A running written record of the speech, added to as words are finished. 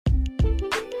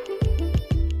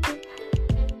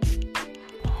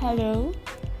Hello,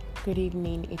 good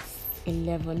evening. It's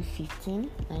 11:15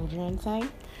 Nigerian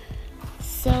time.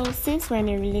 So, since we're in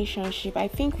a relationship, I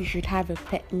think we should have a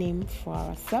pet name for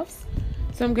ourselves.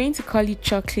 So, I'm going to call it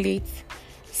Chocolate.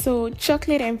 So,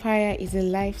 Chocolate Empire is a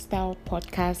lifestyle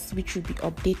podcast which will be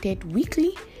updated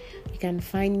weekly. You can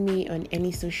find me on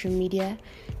any social media: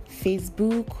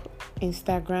 Facebook,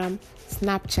 Instagram,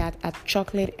 Snapchat at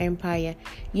Chocolate Empire.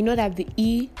 You know that the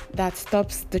E that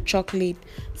stops the chocolate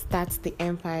starts the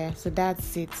empire. So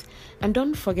that's it. And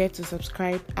don't forget to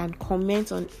subscribe and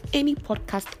comment on any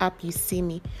podcast app you see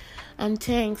me. And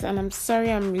thanks. And I'm sorry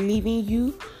I'm leaving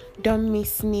you. Don't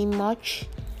miss me much.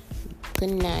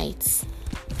 Good night.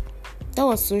 That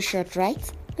was so short,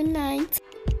 right? Good night.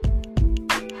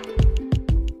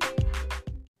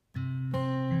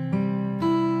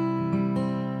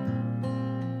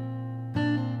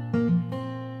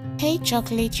 Hey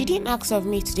Chocolate, you didn't ask of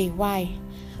me today. Why?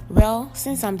 Well,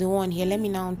 since I'm the one here, let me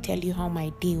now tell you how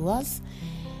my day was.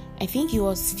 I think it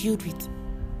was filled with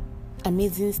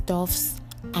amazing stuffs,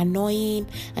 annoying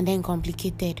and then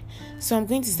complicated. So I'm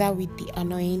going to start with the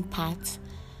annoying part.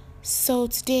 So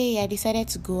today I decided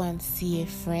to go and see a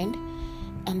friend,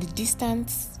 and the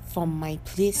distance from my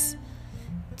place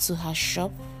to her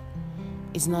shop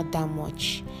is not that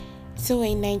much. So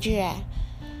in Nigeria,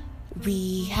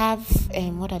 we have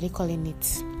what are they calling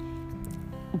it?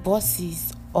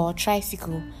 Buses or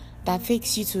tricycle that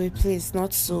takes you to a place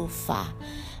not so far.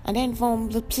 And then from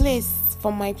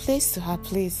my place to her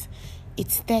place,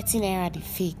 it's 13 naira the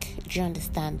fake. Do you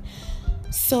understand?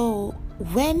 So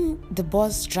when the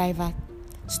bus driver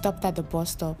stopped at the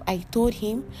bus stop, I told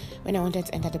him, when I wanted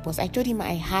to enter the bus, I told him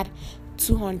I had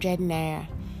 200 naira.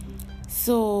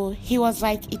 So he was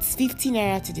like, it's 50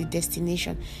 naira to the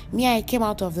destination. I came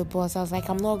out of the bus. I was like,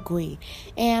 I'm not going.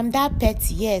 And I'm that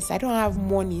petty. Yes, I don't have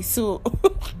money. So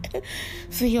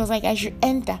he was like, I should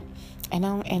enter. And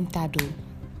I entered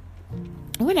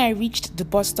though. When I reached the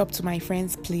bus stop to my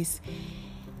friend's place,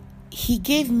 he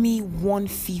gave me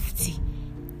 150.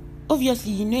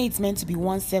 Obviously, it's meant to be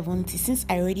 170 since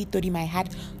I already told him I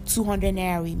had 200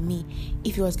 naira with me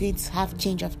if he was going to have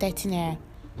change of 30 naira.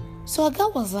 So a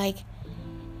girl was like,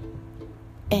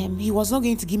 he was not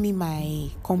going to give me my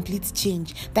complete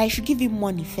change, that I should give him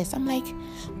money first. I'm like,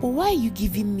 but why are you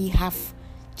giving me half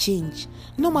change?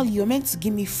 Normally, you're meant to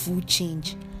give me full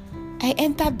change. I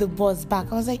entered the bus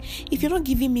back. I was like, if you're not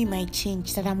giving me my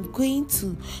change, that I'm going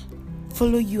to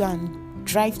follow you and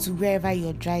drive to wherever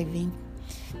you're driving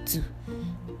to.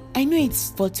 I know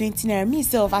it's for 20 naira.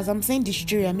 Myself, as I'm saying this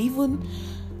story, I'm even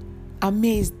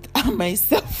amazed at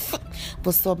myself.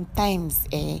 But sometimes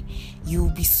you'll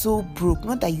be so broke.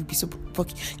 Not that you'll be so broke.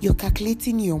 You're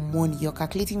calculating your money. You're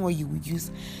calculating what you will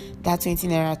use that 20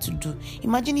 naira to do.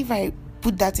 Imagine if I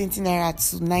put that 20 naira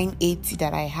to 980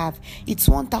 that I have. It's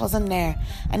 1,000 naira.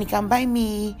 And it can buy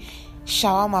me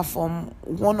shawarma from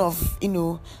one of,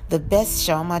 the best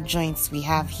shawarma joints we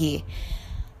have here.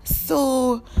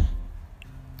 So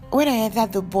when I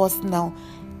entered the bus now,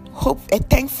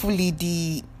 thankfully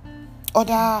the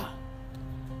other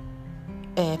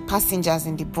passengers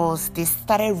in the bus, they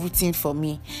started rooting for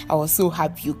me. I was so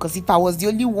happy because if I was the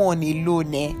only one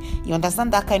alone, you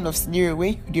understand that kind of scenario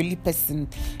when you're the only person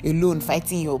alone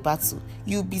fighting your battle,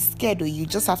 you'll be scared or you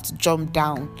just have to jump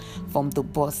down from the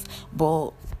bus. But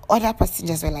other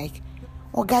passengers were like,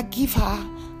 Oga, give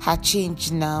her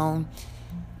change now.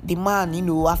 The man,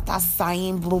 after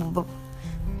signing blah, blah, blah,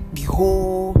 the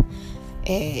whole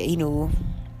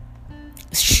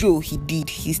show he did,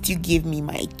 he still gave me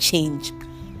my change.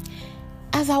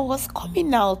 As I was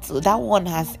coming out, that one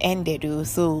has ended.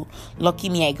 So lucky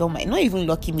me, I got not even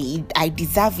lucky me, I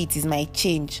deserve it. Is my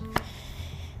change.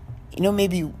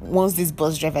 Maybe once this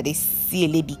bus driver, they see a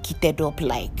lady kitted up,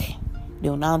 like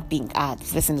they'll now think,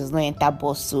 this person does not enter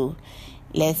bus, so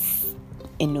let's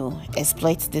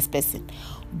exploit this person.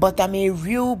 But I'm a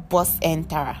real bus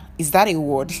enterer. Is that a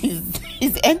word?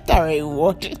 Is enter a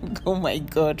word? Oh my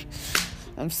god,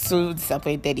 I'm so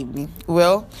disappointed in me.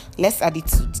 Well, let's add it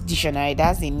to the dictionary.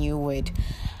 That's a new word.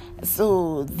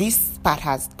 So this part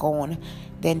has gone.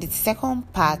 Then the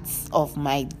second part of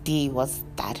my day was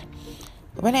that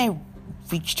when I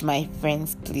reached my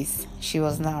friend's place, she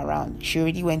was not around. She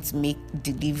already went to make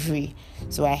delivery.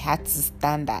 So I had to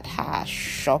stand at her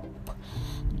shop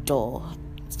door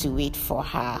to wait for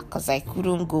her because I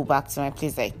couldn't go back to my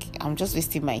place. Like, I'm just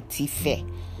wasting my tea fare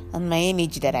and my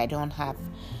energy that I don't have.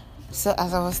 So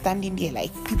as I was standing there,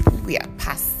 like, people were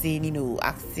passing,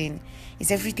 asking,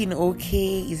 is everything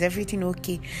okay? Is everything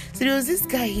okay? So there was this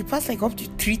guy, he passed like up to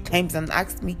 3 times and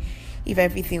asked me if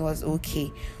everything was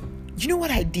okay. You know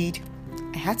what I did?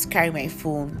 I had to carry my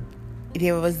phone.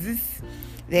 There was this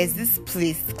there's this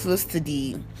place close to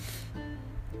the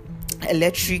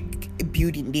electric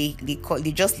building. They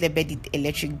just labeled it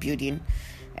electric building.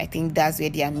 I think that's where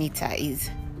their meter is.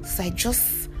 So I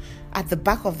just, at the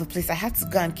back of the place, I had to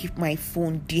go and keep my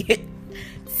phone there.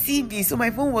 See me. So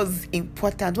my phone was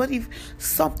important. What if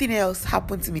something else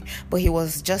happened to me? But he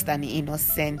was just an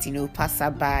innocent,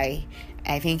 passerby.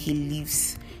 I think he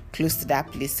lives close to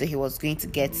that place, so he was going to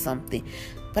get something.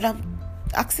 But I'm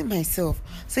asking myself,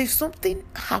 so if something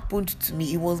happened to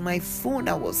me, it was my phone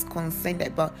I was concerned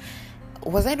about.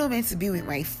 Was I not meant to be with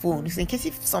my phone? So in case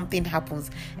if something happens,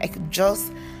 I could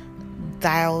just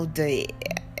dial the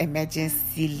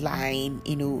emergency line,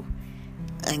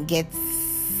 and get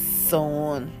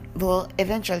someone. Well,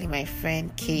 eventually my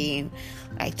friend came.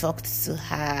 I talked to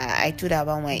her. I told her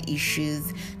about my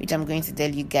issues, which I'm going to tell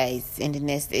you guys in the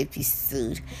next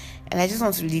episode. And I just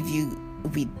want to leave you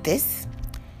with this.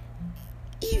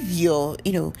 If you're,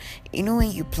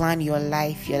 when you plan your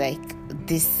life, you're like,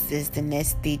 this is the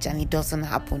next stage and it doesn't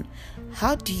happen,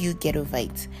 how do you get over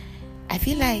it? I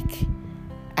feel like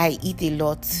I eat a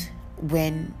lot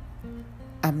when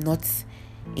I'm not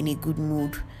in a good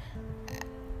mood.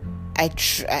 I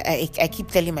keep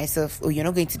telling myself, oh, you're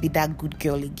not going to be that good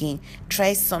girl again.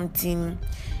 Try something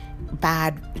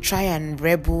bad. Try and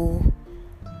rebel.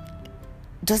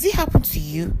 Does it happen to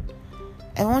you?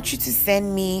 I want you to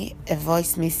send me a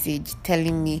voice message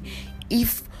telling me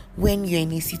if when you're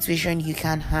in a situation you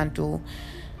can't handle,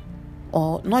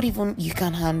 or not even you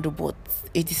can handle, but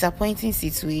a disappointing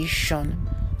situation,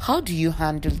 how do you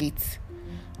handle it?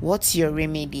 What's your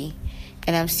remedy?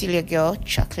 And I'm still your girl,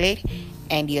 Chocolate,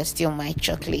 and you're still my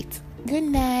chocolate. Good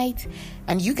night.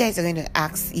 And you guys are going to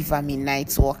ask if I'm a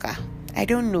night walker. I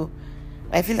don't know.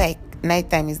 I feel like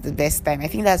nighttime is the best time. I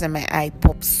think that's when my eye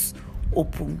pops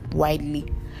open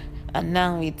widely. And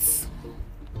now it's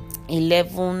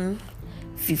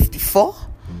 11:54,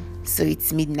 so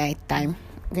it's midnight time.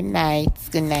 Good night.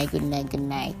 Good night. Good night. Good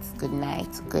night. Good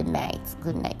night. Good night.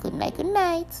 Good night. Good night. Good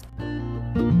night.